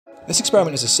This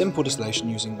experiment is a simple distillation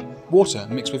using water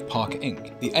mixed with Parker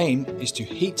ink. The aim is to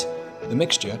heat the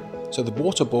mixture so the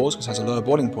water boils because it has a lower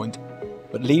boiling point,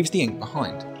 but leaves the ink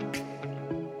behind.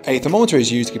 A thermometer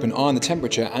is used to keep an eye on the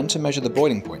temperature and to measure the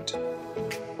boiling point.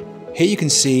 Here you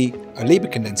can see a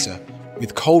Liebig condenser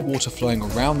with cold water flowing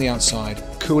around the outside,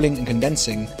 cooling and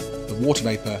condensing the water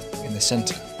vapour in the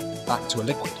centre back to a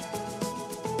liquid.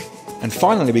 And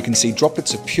finally we can see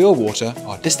droplets of pure water,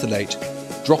 our distillate,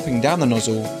 dropping down the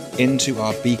nozzle into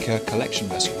our beaker collection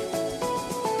vessel.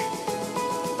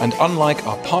 And unlike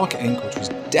our Parker ink, which was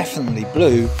definitely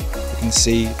blue, you can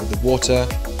see that the water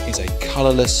is a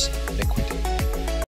colourless